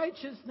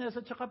 righteousness,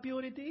 at saka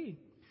purity.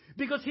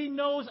 Because He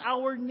knows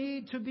our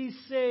need to be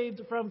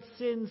saved from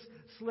sin's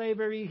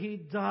slavery. He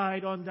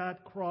died on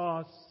that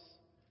cross.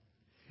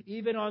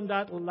 Even on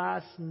that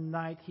last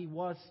night, He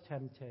was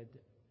tempted.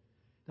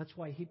 That's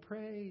why He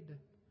prayed,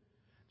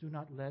 do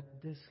not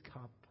let this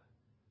cup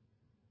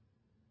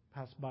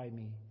pass by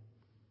me.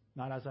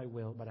 Not as I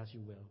will, but as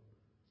you will.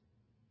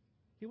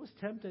 He was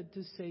tempted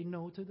to say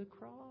no to the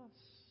cross.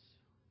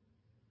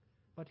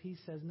 But He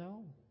says,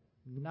 no,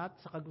 not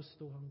sa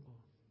kagustuhan ko.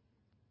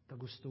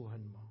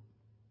 Kagustuhan mo.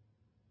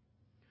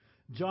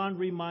 John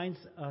reminds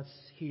us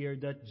here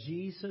that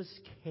Jesus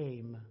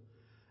came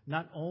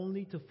not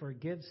only to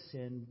forgive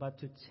sin, but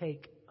to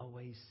take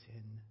away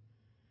sin.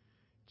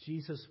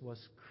 Jesus was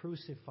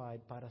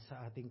crucified para sa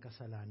ating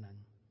kasalanan.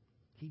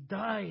 He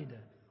died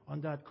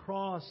on that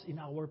cross in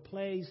our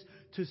place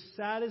to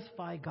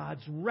satisfy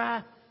God's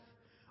wrath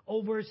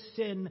over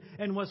sin,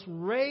 and was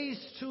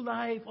raised to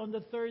life on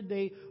the third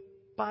day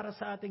para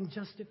sa ating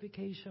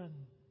justification.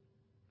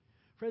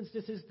 Friends,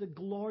 this is the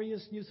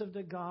glorious news of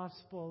the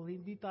gospel.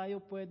 Hindi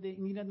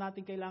na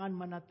natin kailangan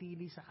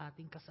manatili sa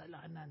ating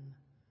kasalanan.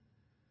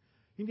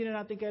 Hindi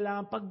na natin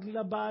kailangan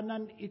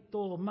paglabanan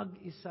ito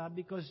mag-isa,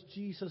 because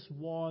Jesus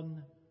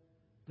won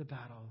the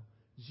battle.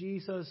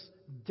 Jesus'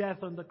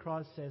 death on the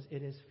cross says,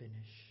 it is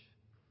finished.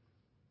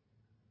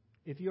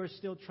 If you're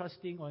still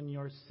trusting on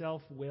your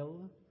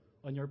self-will,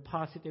 on your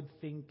positive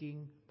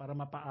thinking para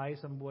mapaayos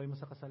ang buhay mo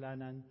sa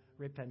kasalanan,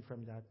 repent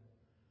from that.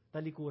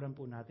 Talikuran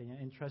po natin yan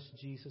and trust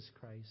Jesus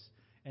Christ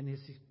and His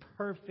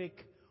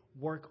perfect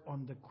work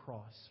on the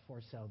cross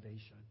for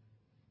salvation.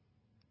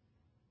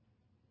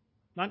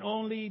 Not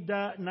only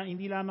that, na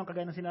hindi lamang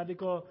kagaya ng sinabi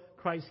ko,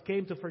 Christ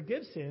came to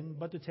forgive sin,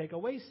 but to take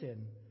away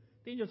sin.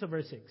 Tingnan sa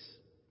verse 6.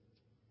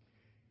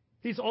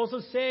 He's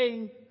also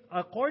saying,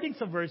 according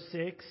to verse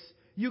 6,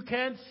 you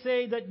can't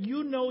say that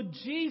you know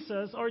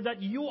Jesus or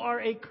that you are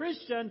a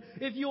Christian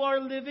if you are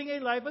living a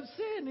life of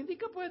sin.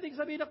 Hindi ka pwedeng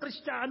sabihin na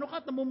Kristiyano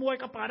ka at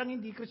namumuhay ka parang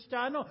hindi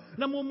Kristiyano.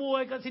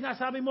 Namumuhay ka,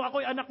 sinasabi mo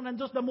ako'y anak ng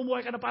Diyos,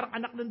 namumuhay ka na parang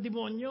anak ng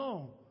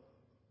demonyo.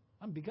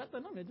 Ang bigat,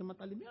 medyo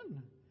matalim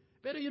yan.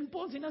 Pero yun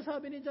po ang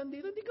sinasabi ni John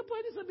dito, hindi ka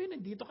pwedeng sabihin,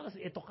 dito ka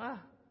kasi ito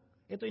ka.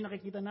 Ito yung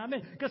nakikita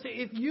namin. Kasi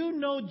if you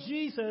know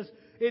Jesus,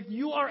 if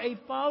you are a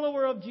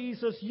follower of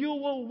Jesus, you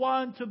will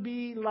want to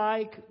be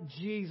like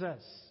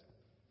Jesus.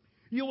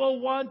 You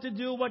will want to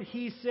do what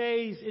He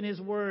says in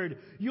His Word.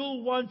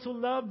 You'll want to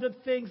love the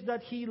things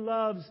that He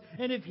loves.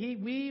 And if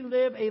we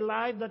live a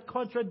life that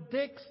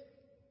contradicts,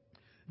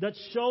 that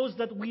shows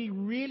that we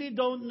really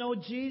don't know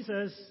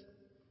Jesus,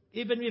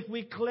 even if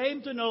we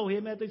claim to know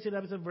Him, ito yung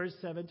sinabi sa verse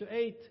 7 to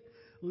 8.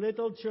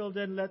 Little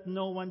children, let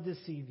no one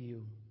deceive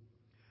you.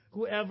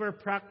 Whoever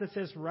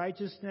practices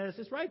righteousness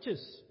is righteous,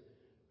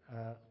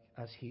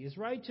 as he is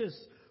righteous.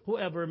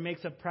 Whoever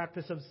makes a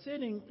practice of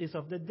sinning is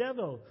of the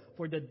devil,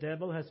 for the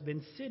devil has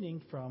been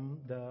sinning from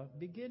the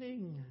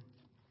beginning.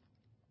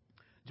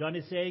 John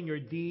is saying your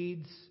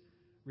deeds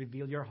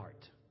reveal your heart.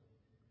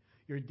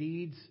 Your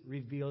deeds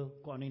reveal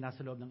kung ano yung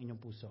nasa loob ng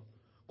inyong puso.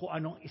 Kung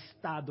anong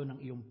estado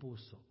ng iyong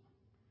puso.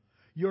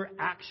 Your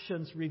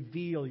actions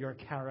reveal your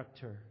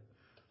character.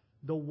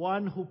 The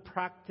one who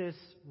practices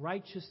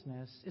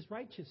righteousness is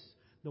righteous.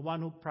 The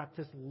one who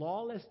practices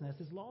lawlessness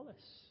is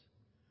lawless.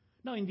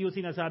 Now, hindi yung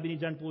sinasabi ni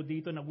John po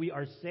dito na we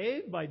are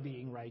saved by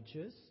being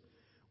righteous.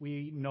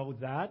 We know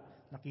that.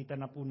 Nakita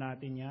na po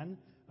natin yan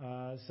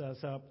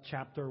sa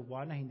chapter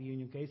 1 na hindi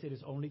yun yung case. It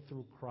is only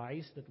through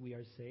Christ that we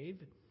are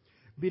saved.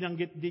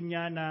 Binanggit din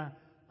niya na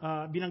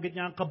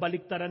ang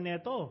kabaliktaran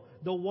nito.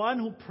 The one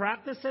who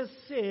practices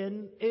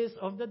sin is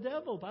of the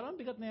devil. Parang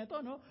bigat nito,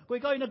 no? Kung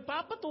ikaw ay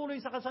nagpapatuloy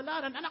sa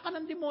kasalanan, anak ka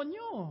ng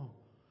demonyo.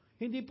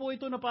 Hindi po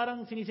ito na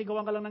parang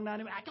sinisigawan ka lang ng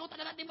nanay, ikaw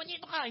talaga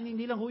demonyo ka.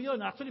 Hindi lang ho yun.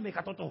 Actually, may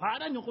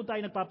katotohanan yung kung tayo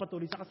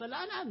nagpapatuloy sa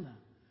kasalanan.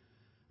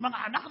 Mga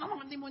anak ng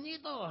mga demonyo.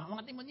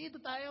 Mga demonyo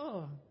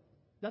tayo.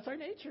 That's our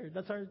nature.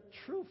 That's our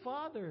true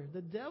father,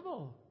 the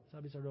devil,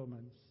 sabi sa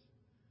Romans.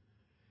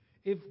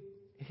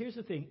 Here's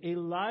the thing, a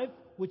life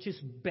which is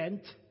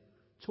bent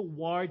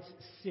towards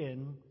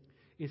sin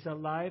is a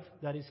life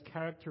that is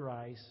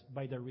characterized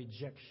by the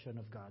rejection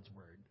of God's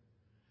Word.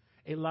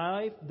 A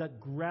life that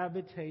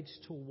gravitates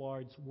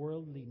towards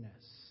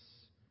worldliness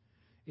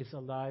is a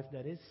life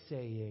that is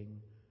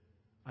saying,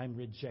 I'm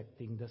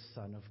rejecting the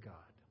Son of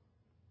God.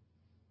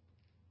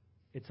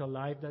 It's a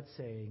life that's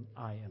saying,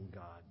 I am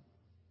God.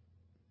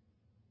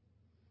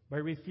 By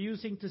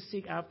refusing to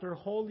seek after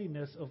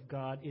holiness of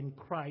God in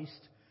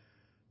Christ,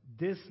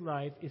 this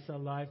life is a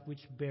life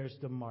which bears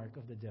the mark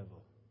of the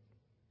devil.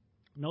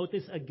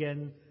 Notice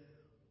again,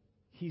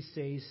 he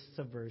says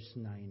sa verse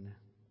 9,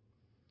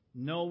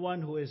 no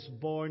one who is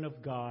born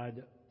of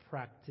God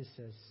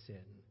practices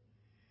sin.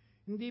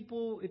 Hindi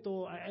po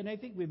ito, and I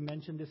think we've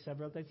mentioned this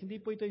several times, hindi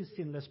po ito yung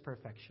sinless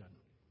perfection.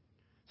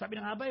 Sabi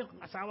na nga ba, yung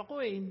asawa ko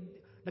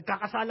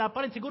nagkakasala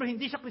pa rin, siguro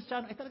hindi siya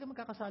Kristiyano. Talaga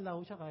magkakasala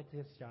ho siya kahit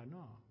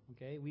Kristiyano.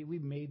 Okay? We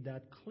made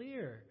that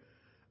clear.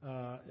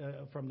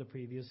 From the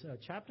previous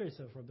chapters,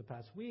 from the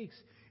past weeks.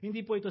 Hindi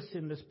po ito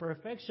sinless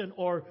perfection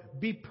or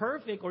be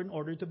perfect or in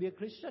order to be a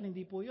Christian.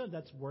 Hindi po yun.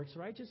 That's works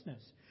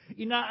righteousness.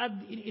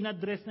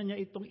 In-address na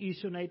niya itong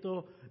issue na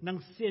ito ng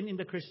sin in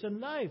the Christian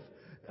life,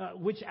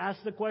 which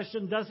asks the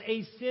question, does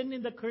a sin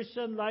in the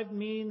Christian life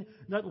mean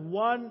that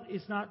one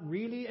is not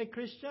really a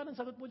Christian? Ang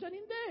sagot po dyan,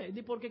 hindi.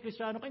 Hindi porke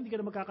Kristiyano ka, hindi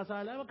ka na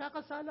magkakasala.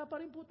 Magkakasala pa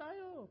rin po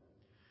tayo.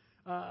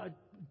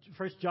 1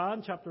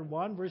 John chapter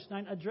 1 verse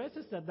 9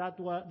 addresses that.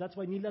 That's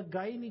why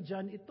nilagay ni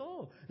John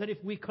ito. That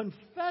if we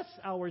confess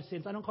our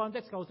sins, anong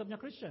context? Kausap niya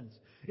Christians.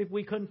 If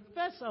we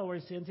confess our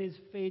sins, He is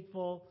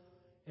faithful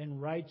and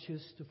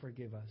righteous to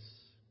forgive us.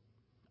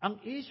 Ang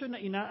issue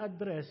na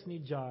ina-address ni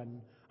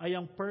John ay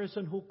ang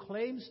person who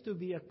claims to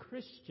be a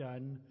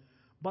Christian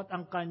but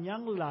ang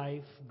kanyang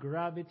life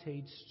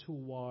gravitates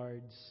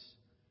towards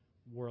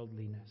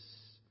worldliness.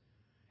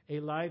 A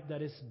life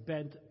that is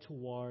bent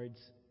towards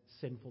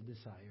sinful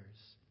desires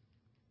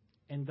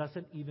and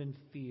doesn't even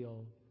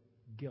feel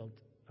guilt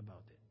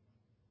about it.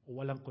 O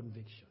walang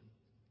conviction.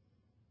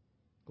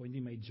 Kung hindi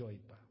may joy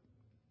pa.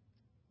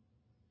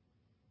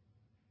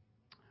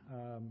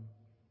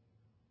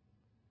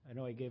 I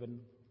know I gave a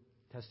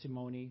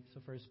testimony sa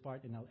first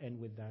part and I'll end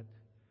with that.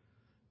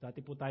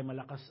 Dati po tayo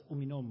malakas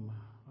uminom.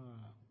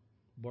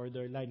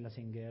 Borderline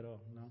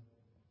lasinggero. No?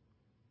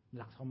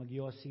 Malakas ako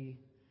mag-yossi.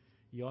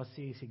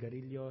 Yossi,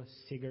 sigarilyo,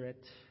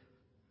 cigarette.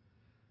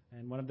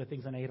 And one of the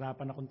things na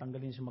nahirapan akong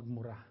tanggalin is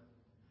magmura.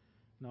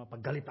 No,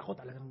 pag galit ako,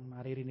 talagang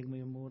maririnig mo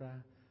yung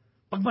mura.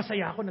 Pag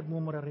masaya ako,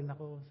 nagmumura rin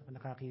ako sa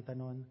nakakita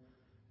noon.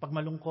 Pag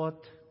malungkot,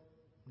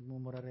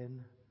 nagmumura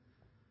rin.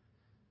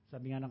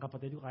 Sabi nga ng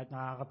kapatid ko, kahit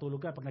nakakatulog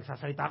ka, pag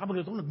nagsasalita ka,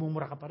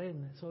 nagmumura ka pa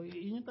rin. So,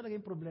 yun yung talaga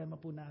yung problema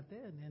po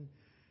natin.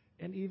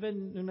 And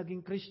even nung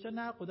naging Christian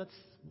na ako, that's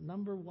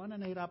number one na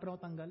nahirapan ako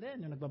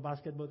tanggalin. Yung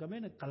nagbabasketball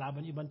kami,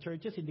 nagkalaban ibang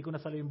churches, hindi ko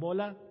nasalo yung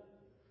bola.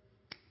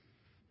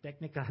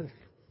 Technical.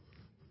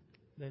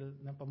 Dahil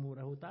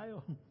napamura ho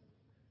tayo.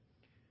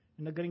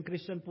 Nagaling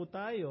Christian po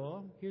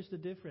tayo, here's the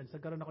difference.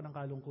 Nagkaroon ako ng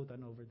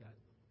kalungkutan over that.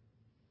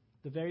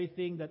 The very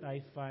thing that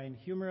I find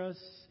humorous,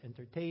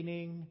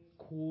 entertaining,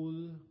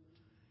 cool,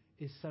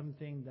 is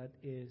something that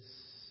is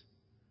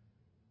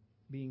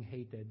being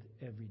hated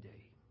every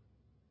day.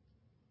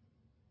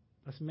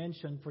 As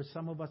mentioned, for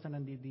some of us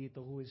na nandito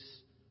who is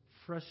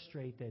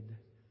frustrated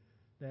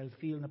dahil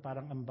feel na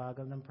parang ang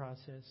bagal ng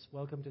process,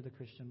 welcome to the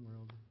Christian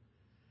world.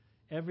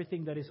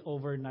 Everything that is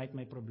overnight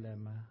may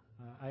problema.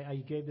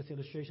 I gave this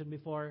illustration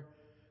before.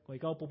 Kung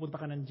ikaw pupunta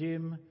ka ng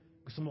gym,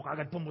 gusto mo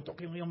kagad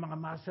pumutok yung mga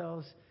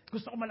muscles.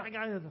 Gusto ko malaki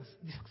ka.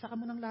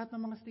 Saksakan mo ng lahat ng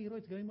mga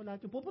steroids. Gawin mo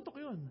lahat yun. Puputok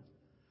yun.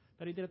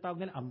 Pero yung tinatawag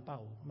nila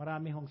ampaw.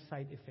 Marami hong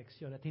side effects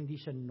yun at hindi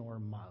siya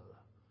normal.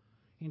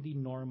 Hindi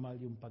normal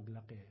yung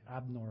paglaki.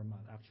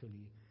 Abnormal,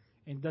 actually.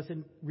 And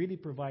doesn't really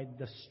provide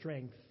the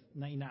strength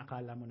na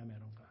inaakala mo na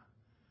meron ka.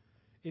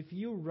 If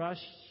you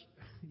rush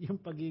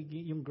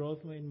yung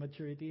growth mo in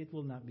maturity, it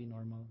will not be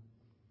normal.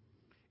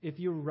 If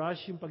you rush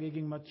yung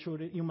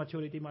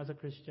maturity mo as a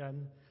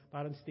Christian,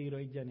 parang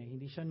steroid yan eh.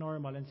 Hindi siya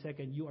normal. And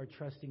second, you are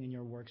trusting in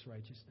your works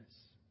righteousness.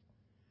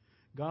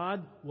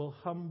 God will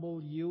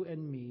humble you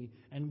and me,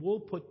 and we'll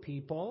put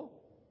people,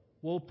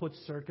 we'll put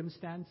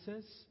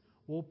circumstances,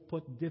 we'll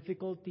put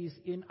difficulties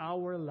in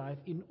our life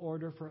in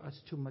order for us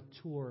to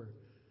mature,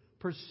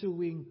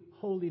 pursuing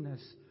holiness,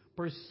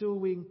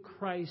 pursuing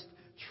Christ,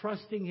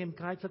 trusting Him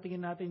kahit sa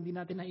tingin natin, hindi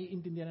natin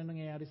naiintindihan ang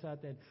nangyayari sa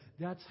atin.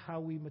 That's how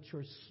we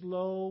mature.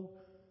 Slow,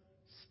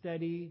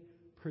 steady,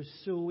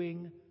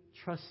 pursuing,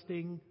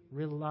 trusting,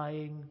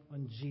 relying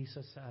on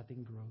Jesus sa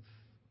ating growth.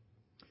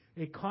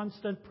 A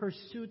constant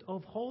pursuit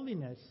of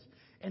holiness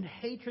and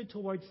hatred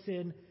towards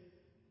sin,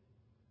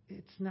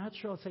 it's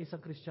natural sa isang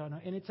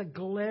Kristiyano, and it's a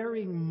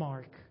glaring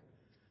mark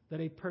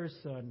that a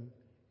person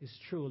is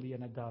truly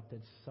an adopted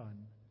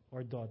son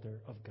or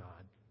daughter of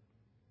God.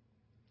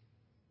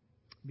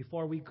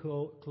 Before we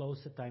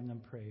close the time ng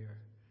prayer,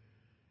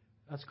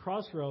 as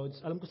Crossroads,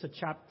 alam ko sa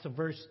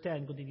verse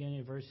 10, kung tingnan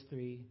niyo verse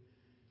 3,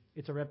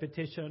 it's a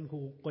repetition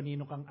kung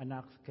kanino kang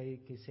anak, kay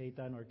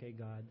Satan or kay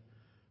God.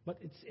 But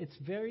it's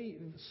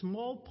very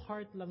small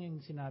part lang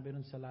yung sinabi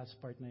nun sa last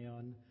part na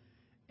yon.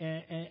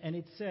 And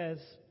it says,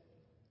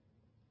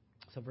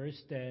 sa verse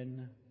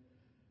 10,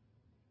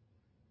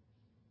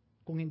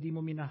 kung hindi mo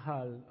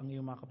minahal ang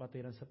iyong mga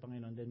kapatiran sa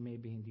Panginoon, then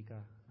maybe hindi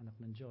ka anak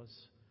ng Diyos.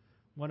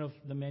 One of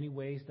the many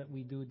ways that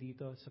we do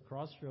dito sa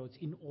Crossroads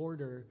in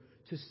order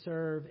to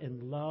serve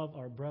and love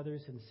our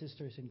brothers and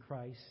sisters in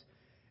Christ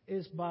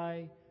is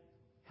by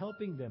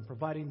helping them,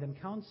 providing them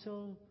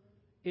counsel.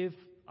 If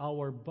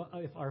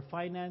our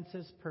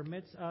finances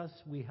permits us,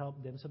 we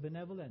help them sa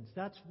benevolence.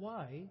 That's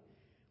why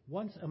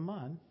once a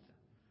month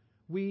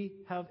we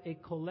have a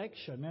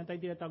collection. Meron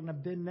tayong tinatawag na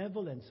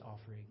benevolence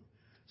offering.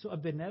 So a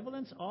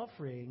benevolence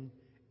offering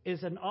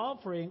is an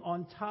offering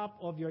on top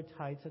of your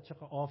tithes at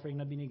saka offering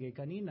na binigay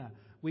kanina.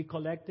 We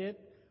collect it.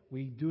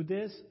 We do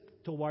this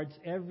towards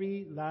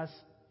every last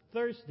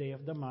Thursday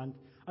of the month.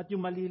 At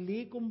yung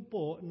malilikom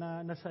po na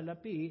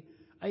nasalapi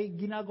ay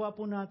ginagawa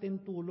po natin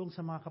tulong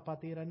sa mga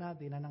kapatiran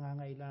natin na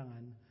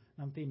nangangailangan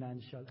ng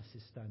financial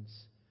assistance.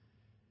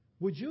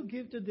 Would you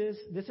give to this?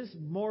 This is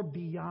more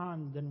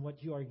beyond than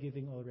what you are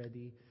giving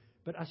already.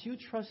 But as you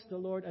trust the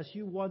Lord, as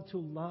you want to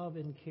love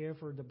and care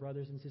for the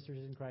brothers and sisters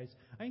in Christ,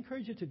 I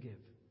encourage you to give.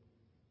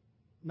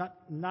 Not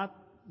na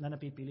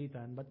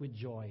napipilitan, but with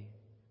joy,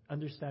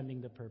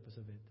 understanding the purpose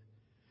of it.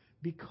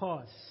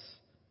 Because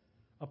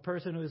a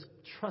person who is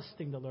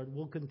trusting the Lord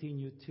will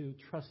continue to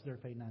trust their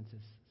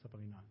finances sa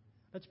Panginoon.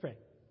 Let's pray.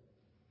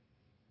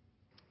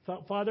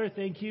 Father,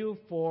 thank you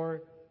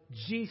for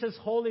Jesus'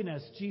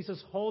 holiness.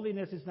 Jesus'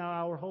 holiness is now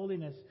our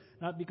holiness,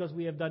 not because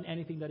we have done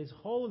anything that is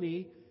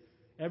holy.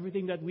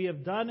 Everything that we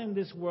have done in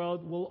this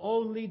world will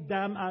only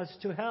damn us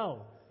to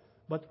hell.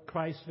 But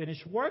Christ's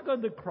finished work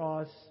on the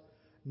cross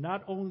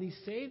not only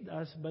saved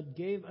us, but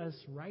gave us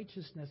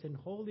righteousness and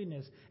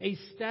holiness, a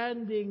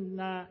standing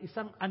na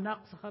isang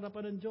anak sa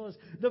harapan ng Diyos.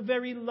 The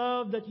very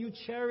love that you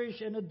cherish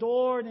and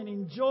adorn and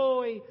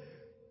enjoy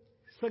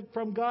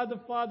from God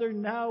the Father,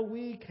 now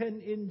we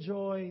can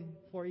enjoy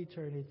for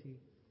eternity.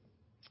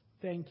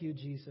 Thank you,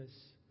 Jesus.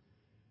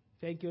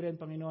 Thank you rin,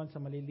 Panginoon,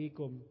 sa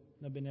malilikom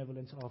na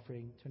benevolence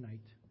offering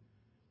tonight.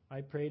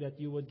 I pray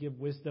that you would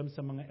give wisdom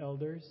sa mga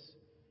elders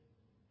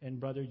and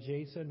Brother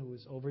Jason, who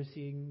is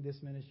overseeing this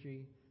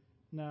ministry,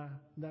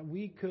 that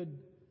we could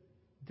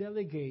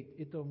delegate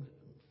itong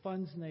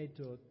funds na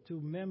ito to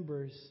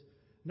members,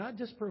 not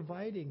just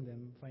providing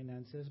them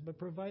finances, but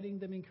providing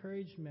them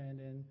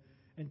encouragement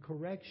and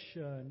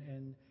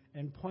correction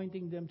and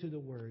pointing them to the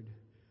Word.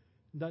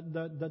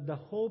 The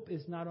hope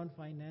is not on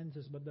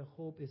finances, but the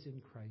hope is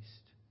in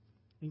Christ.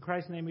 In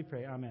Christ's name we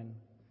pray. Amen.